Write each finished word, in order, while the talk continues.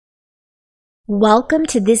Welcome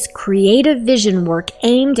to this creative vision work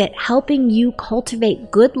aimed at helping you cultivate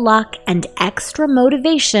good luck and extra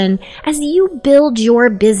motivation as you build your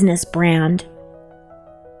business brand.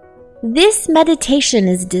 This meditation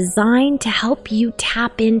is designed to help you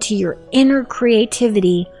tap into your inner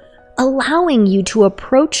creativity, allowing you to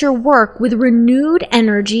approach your work with renewed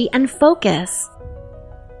energy and focus.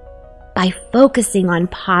 By focusing on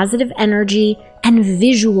positive energy and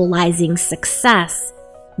visualizing success,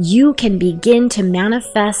 you can begin to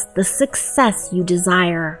manifest the success you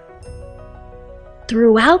desire.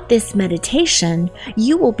 Throughout this meditation,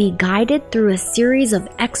 you will be guided through a series of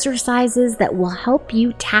exercises that will help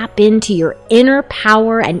you tap into your inner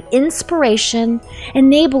power and inspiration,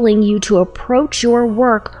 enabling you to approach your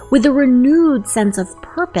work with a renewed sense of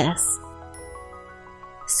purpose.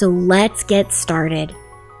 So let's get started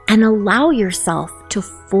and allow yourself to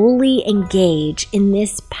fully engage in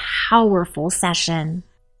this powerful session.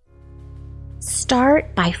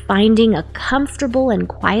 Start by finding a comfortable and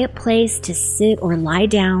quiet place to sit or lie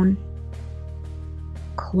down.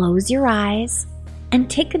 Close your eyes and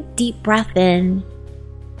take a deep breath in.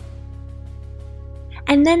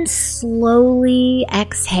 And then slowly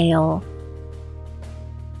exhale.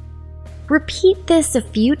 Repeat this a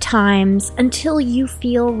few times until you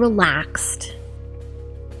feel relaxed.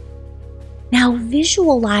 Now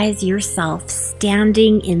visualize yourself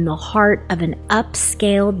standing in the heart of an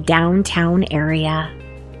upscale downtown area.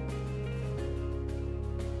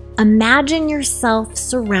 Imagine yourself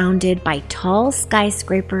surrounded by tall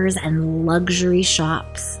skyscrapers and luxury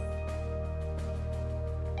shops.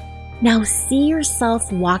 Now see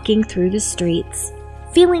yourself walking through the streets,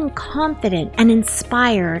 feeling confident and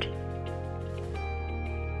inspired.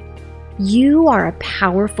 You are a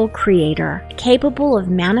powerful creator, capable of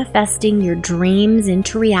manifesting your dreams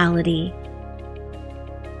into reality.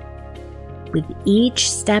 With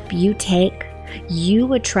each step you take,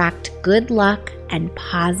 you attract good luck and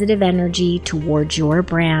positive energy towards your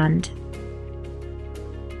brand.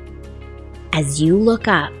 As you look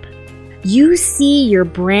up, you see your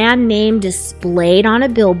brand name displayed on a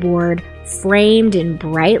billboard, framed in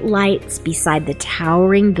bright lights beside the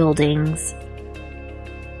towering buildings.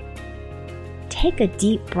 Take a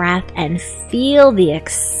deep breath and feel the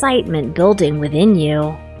excitement building within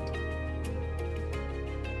you.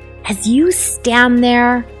 As you stand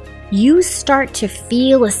there, you start to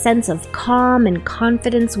feel a sense of calm and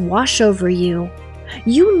confidence wash over you.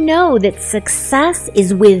 You know that success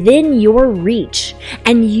is within your reach,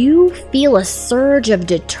 and you feel a surge of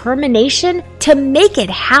determination to make it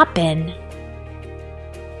happen.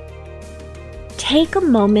 Take a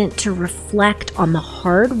moment to reflect on the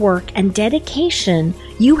hard work and dedication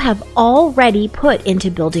you have already put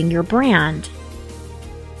into building your brand.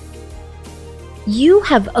 You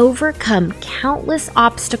have overcome countless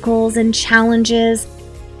obstacles and challenges,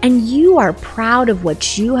 and you are proud of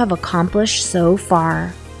what you have accomplished so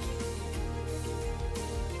far.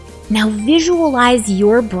 Now visualize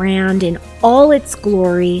your brand in all its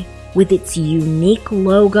glory with its unique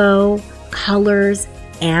logo, colors,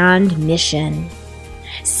 and mission.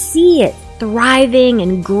 See it thriving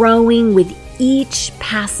and growing with each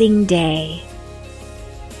passing day.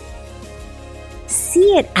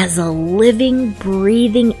 See it as a living,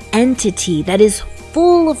 breathing entity that is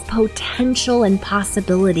full of potential and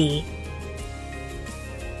possibility.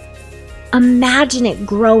 Imagine it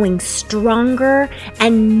growing stronger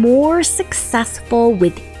and more successful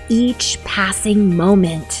with each passing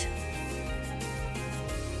moment.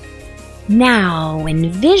 Now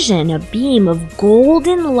envision a beam of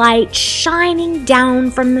golden light shining down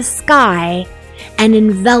from the sky and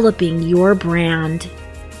enveloping your brand.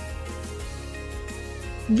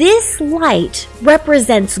 This light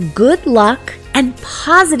represents good luck and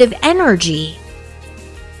positive energy.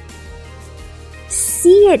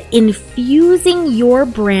 See it infusing your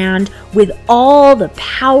brand with all the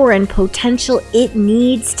power and potential it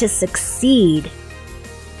needs to succeed.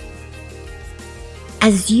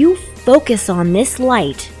 As you focus on this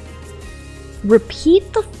light,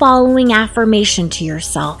 repeat the following affirmation to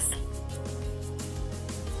yourself.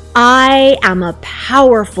 I am a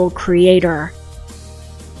powerful creator,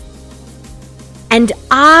 and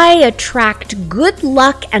I attract good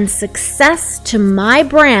luck and success to my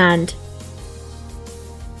brand.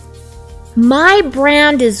 My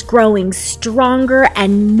brand is growing stronger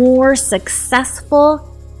and more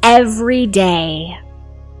successful every day.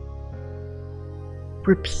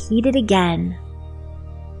 Repeat it again.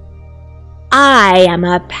 I am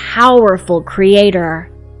a powerful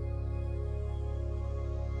creator,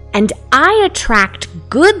 and I attract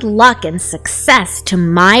good luck and success to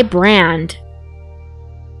my brand.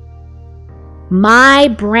 My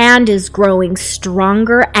brand is growing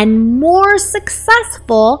stronger and more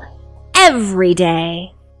successful every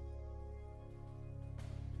day.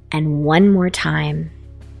 And one more time.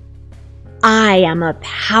 I am a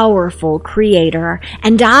powerful creator,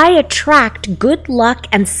 and I attract good luck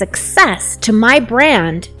and success to my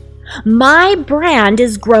brand. My brand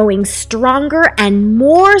is growing stronger and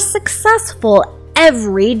more successful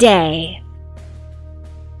every day.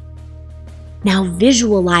 Now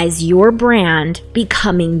visualize your brand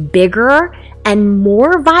becoming bigger and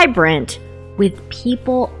more vibrant, with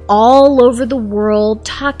people all over the world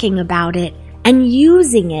talking about it and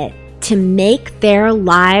using it to make their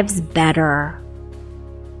lives better.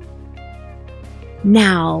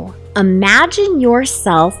 Now, imagine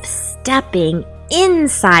yourself stepping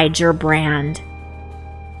inside your brand,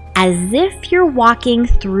 as if you're walking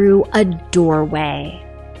through a doorway.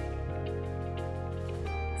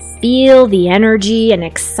 Feel the energy and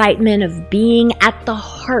excitement of being at the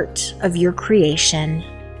heart of your creation.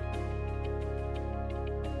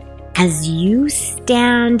 As you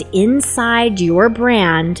stand inside your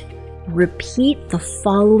brand, repeat the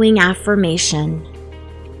following affirmation.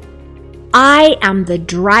 I am the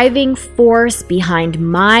driving force behind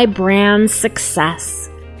my brand's success.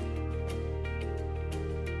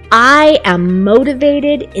 I am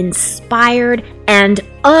motivated, inspired, and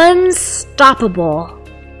unstoppable.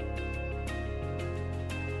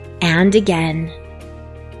 And again.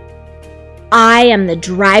 I am the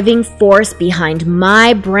driving force behind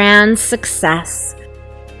my brand's success.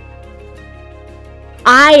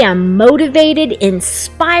 I am motivated,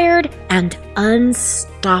 inspired, and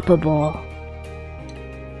unstoppable.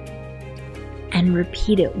 And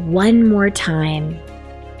repeat it one more time.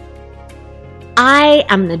 I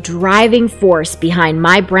am the driving force behind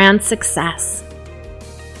my brand's success.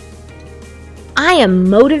 I am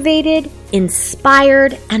motivated,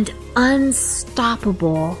 inspired, and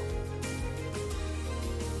unstoppable.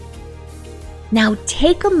 Now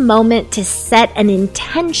take a moment to set an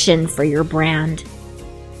intention for your brand.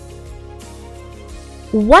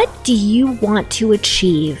 What do you want to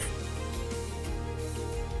achieve?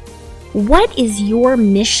 What is your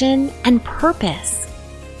mission and purpose?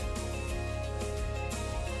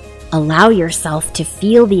 Allow yourself to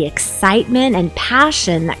feel the excitement and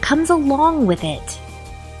passion that comes along with it.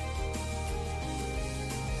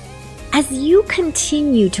 As you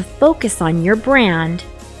continue to focus on your brand,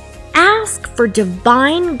 ask for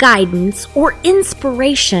divine guidance or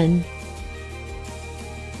inspiration.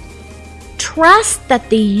 Trust that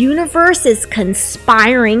the universe is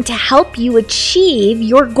conspiring to help you achieve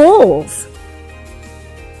your goals.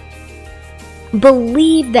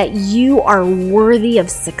 Believe that you are worthy of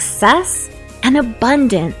success and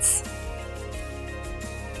abundance.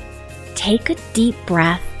 Take a deep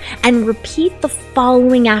breath and repeat the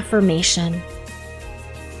following affirmation.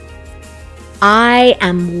 I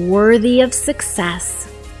am worthy of success.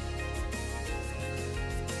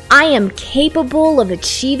 I am capable of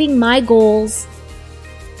achieving my goals.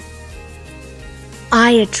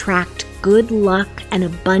 I attract good luck and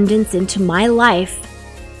abundance into my life.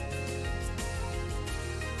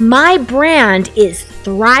 My brand is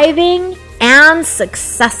thriving and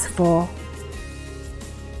successful.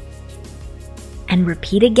 And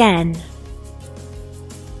repeat again.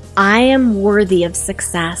 I am worthy of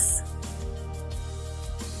success.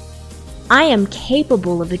 I am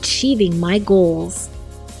capable of achieving my goals.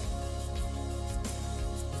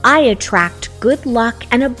 I attract good luck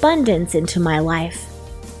and abundance into my life.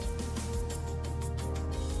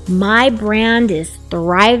 My brand is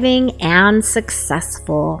thriving and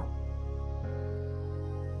successful.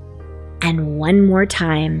 And one more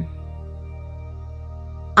time.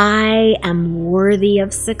 I am worthy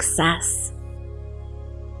of success.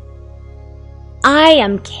 I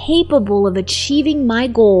am capable of achieving my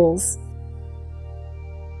goals.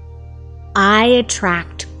 I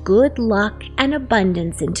attract good luck and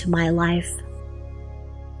abundance into my life.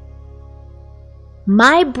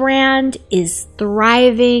 My brand is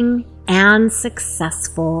thriving and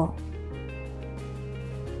successful.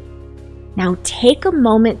 Now take a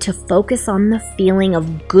moment to focus on the feeling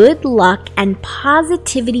of good luck and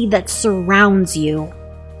positivity that surrounds you.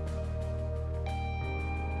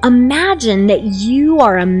 Imagine that you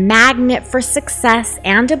are a magnet for success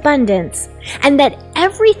and abundance, and that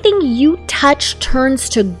everything you touch turns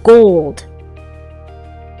to gold.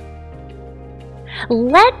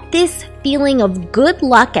 Let this feeling of good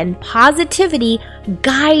luck and positivity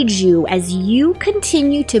guide you as you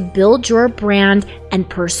continue to build your brand and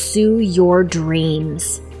pursue your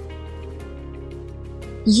dreams.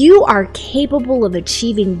 You are capable of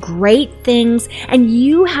achieving great things, and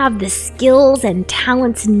you have the skills and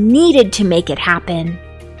talents needed to make it happen.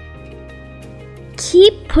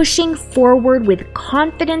 Keep pushing forward with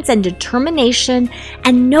confidence and determination,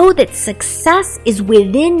 and know that success is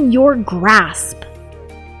within your grasp.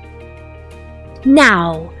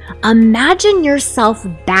 Now, imagine yourself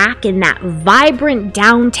back in that vibrant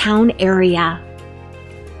downtown area.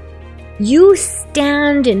 You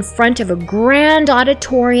stand in front of a grand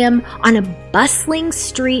auditorium on a bustling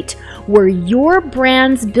street where your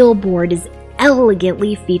brand's billboard is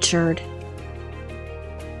elegantly featured.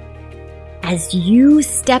 As you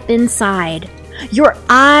step inside, your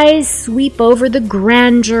eyes sweep over the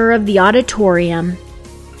grandeur of the auditorium.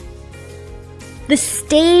 The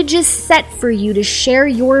stage is set for you to share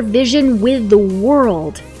your vision with the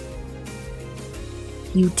world.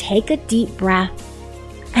 You take a deep breath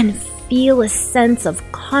and feel a sense of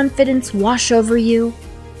confidence wash over you.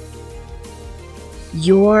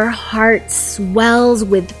 Your heart swells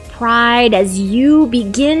with pride as you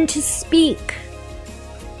begin to speak.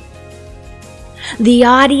 The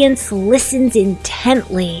audience listens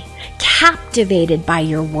intently, captivated by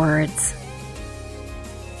your words.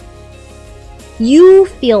 You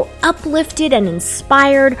feel uplifted and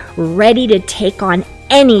inspired, ready to take on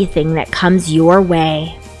anything that comes your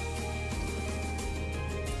way.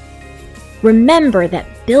 Remember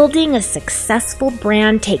that building a successful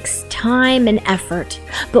brand takes time and effort,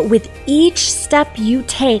 but with each step you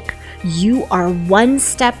take, you are one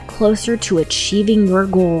step closer to achieving your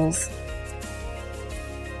goals.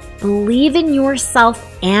 Believe in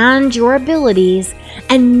yourself and your abilities,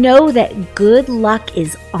 and know that good luck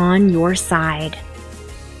is on your side.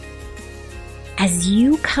 As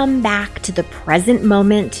you come back to the present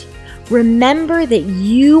moment, remember that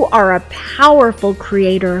you are a powerful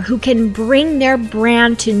creator who can bring their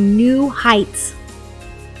brand to new heights.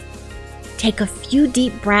 Take a few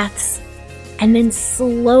deep breaths and then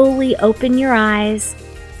slowly open your eyes.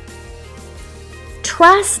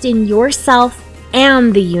 Trust in yourself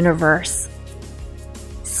and the universe.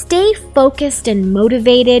 Stay focused and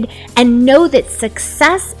motivated, and know that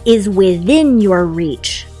success is within your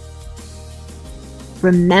reach.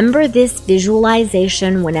 Remember this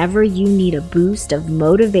visualization whenever you need a boost of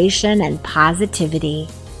motivation and positivity.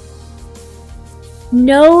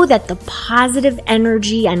 Know that the positive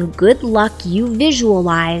energy and good luck you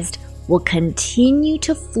visualized will continue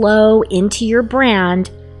to flow into your brand,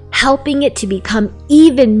 helping it to become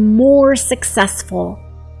even more successful.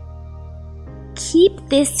 Keep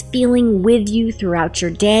this feeling with you throughout your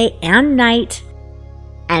day and night,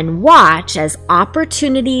 and watch as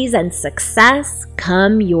opportunities and success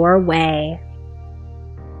come your way.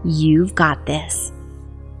 You've got this.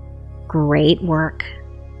 Great work.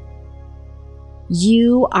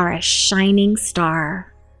 You are a shining star.